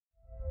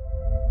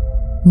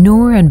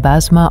Noor and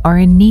Basma are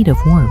in need of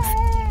warmth.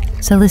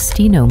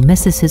 Celestino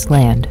misses his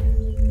land.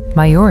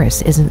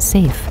 Mayoris isn't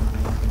safe.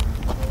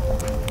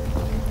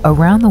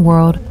 Around the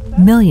world,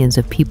 millions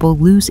of people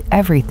lose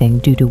everything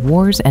due to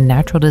wars and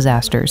natural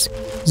disasters.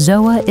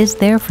 ZOA is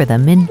there for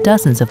them in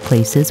dozens of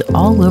places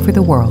all over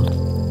the world.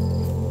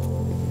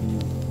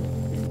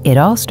 It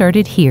all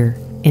started here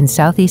in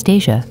Southeast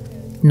Asia,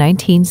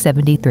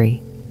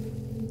 1973.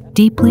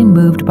 Deeply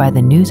moved by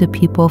the news of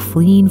people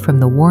fleeing from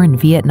the war in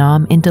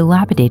Vietnam in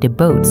dilapidated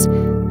boats,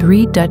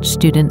 3 Dutch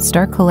students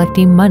start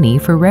collecting money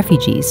for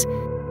refugees.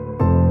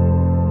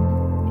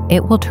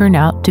 It will turn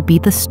out to be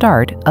the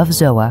start of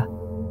ZOA.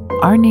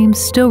 Our name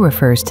still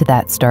refers to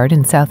that start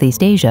in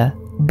Southeast Asia,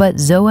 but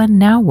ZOA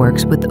now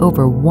works with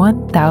over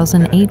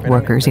 1,000 aid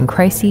workers in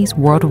crises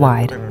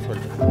worldwide.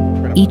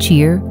 Each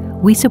year,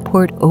 we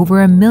support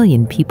over 1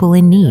 million people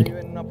in need.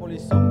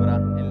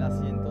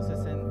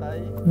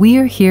 We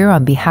are here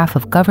on behalf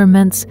of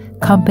governments,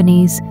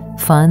 companies,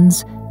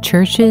 funds,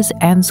 churches,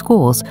 and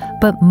schools,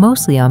 but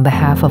mostly on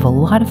behalf of a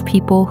lot of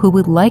people who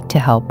would like to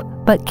help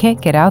but can't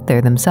get out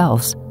there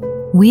themselves.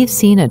 We've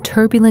seen a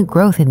turbulent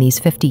growth in these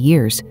 50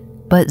 years,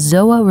 but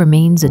ZOA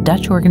remains a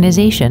Dutch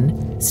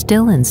organization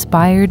still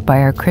inspired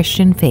by our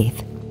Christian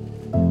faith.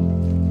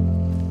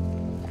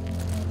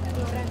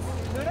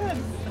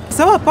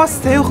 ZOA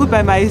past heel goed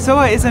bij mij.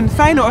 ZOA is een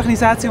fijne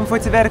organisatie om voor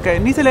te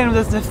werken. Niet alleen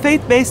omdat het een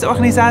faith-based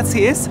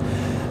organisatie is,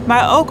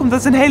 maar ook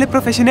omdat het een hele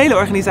professionele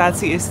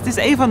organisatie is. Het is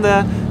een van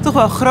de toch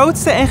wel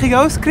grootste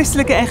NGO's,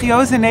 christelijke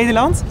NGO's in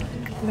Nederland.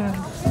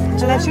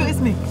 Shalashu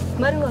ismi?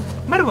 Marwa.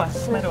 Marwa.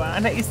 Marwa.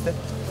 En Easter.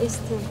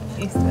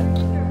 Easter.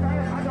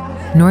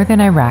 Northern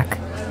Iraq.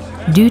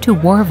 Due to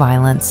war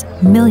violence,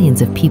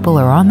 millions of people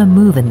are on the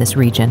move in this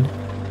region.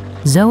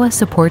 ZOA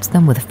supports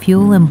them with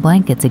fuel and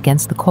blankets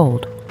against the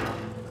cold.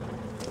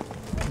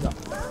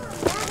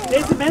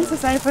 Deze mensen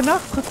zijn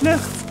vannacht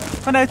gevlucht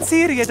vanuit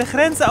Syrië de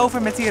grens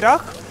over met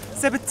Irak.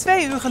 Ze hebben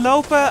 2 uur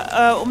gelopen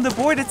om de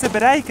boorden te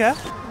bereiken.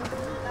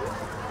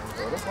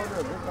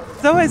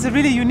 ZOA is a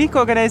really unique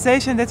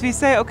organization that we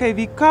say, okay,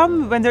 we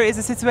come when there is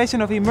a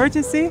situation of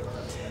emergency,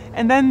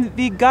 and then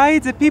we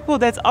guide the people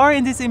that are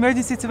in this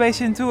emergency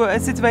situation to a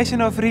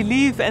situation of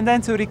relief and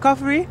then to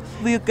recovery.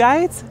 We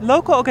guide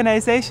local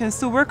organizations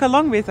to work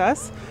along with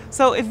us.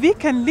 So if we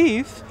can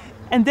leave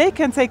and they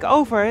can take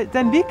over,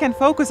 then we can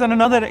focus on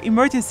another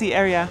emergency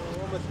area.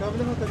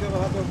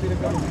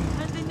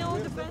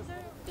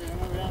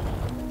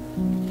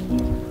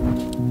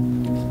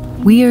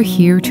 We are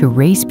here to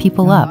raise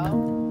people up,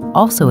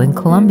 also in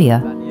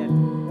Colombia.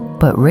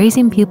 But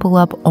raising people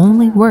up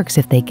only works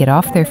if they get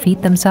off their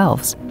feet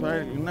themselves.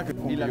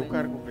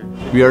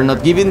 We are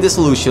not giving the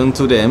solution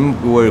to them,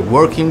 we're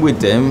working with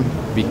them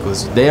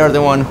because they are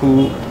the one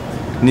who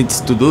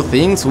needs to do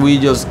things. We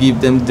just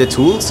give them the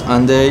tools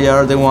and they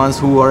are the ones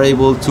who are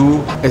able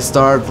to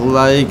start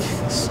like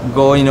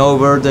going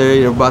over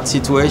their bad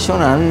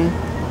situation, and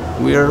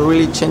we are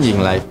really changing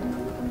life.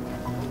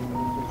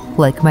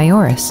 Like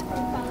Mayoris,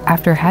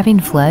 after having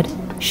fled,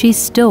 she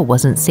still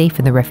wasn't safe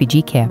in the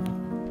refugee camp.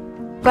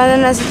 Cuando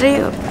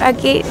nosotros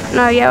aquí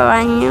no había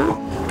baño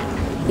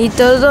y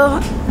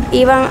todos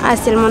iban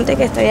hacia el monte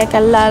que está acá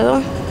al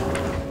lado.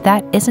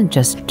 That isn't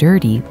just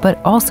dirty, but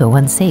also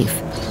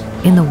unsafe.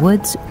 In the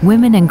woods,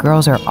 women and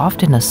girls are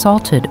often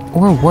assaulted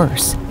or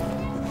worse.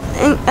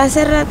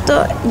 Hace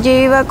rato yo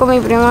iba con mi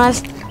prima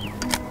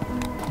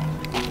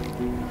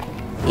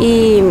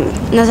y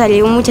nos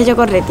salió un muchacho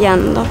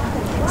correteando.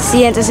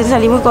 Sí, entonces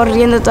salimos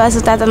corriendo, todas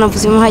asustadas, nos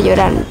pusimos a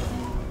llorar.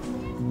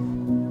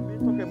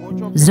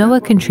 ZOA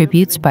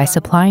contributes by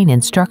supplying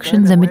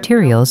instructions and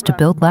materials to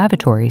build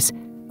lavatories,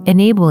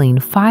 enabling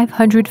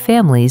 500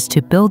 families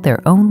to build their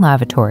own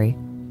lavatory.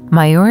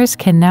 Mayoris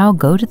can now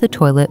go to the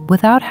toilet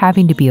without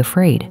having to be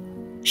afraid.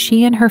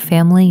 She and her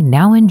family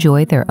now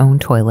enjoy their own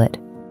toilet.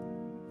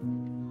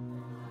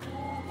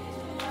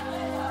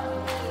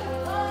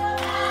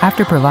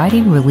 After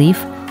providing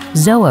relief,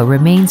 ZOA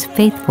remains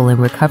faithful in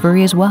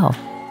recovery as well.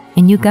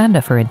 In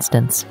Uganda, for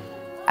instance,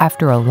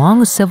 after a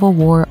long civil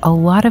war, a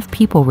lot of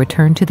people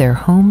return to their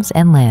homes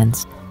and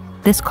lands.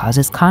 This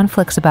causes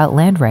conflicts about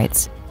land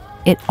rights.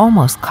 It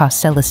almost cost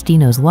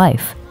Celestino's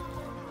life.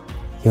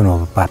 There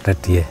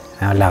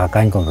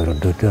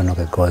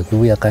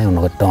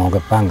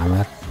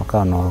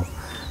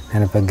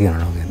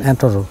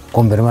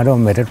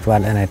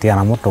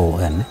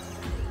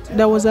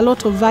was a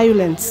lot of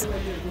violence.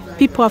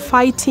 People are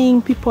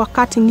fighting, people are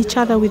cutting each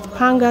other with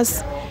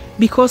pangas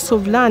because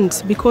of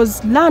land,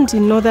 because land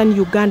in northern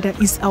Uganda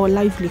is our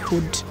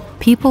livelihood.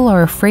 People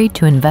are afraid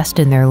to invest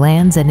in their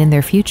lands and in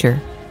their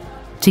future.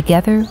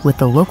 Together with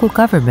the local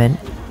government,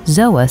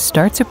 ZOA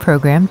starts a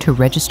program to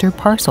register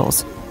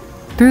parcels.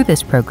 Through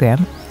this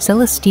program,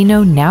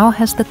 Celestino now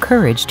has the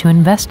courage to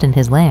invest in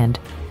his land,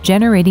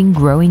 generating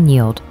growing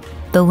yield.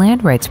 The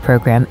land rights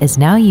program is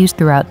now used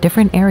throughout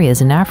different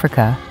areas in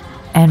Africa,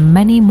 and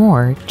many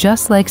more,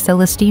 just like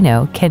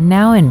Celestino, can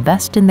now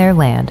invest in their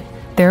land,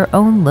 their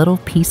own little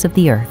piece of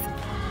the earth.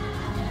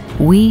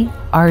 We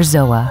are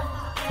ZOA.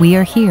 We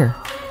are here,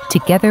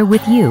 together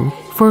with you,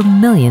 for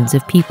millions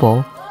of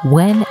people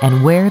when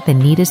and where the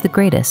need is the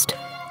greatest.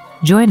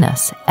 Join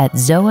us at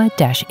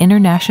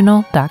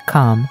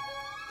ZOA-international.com.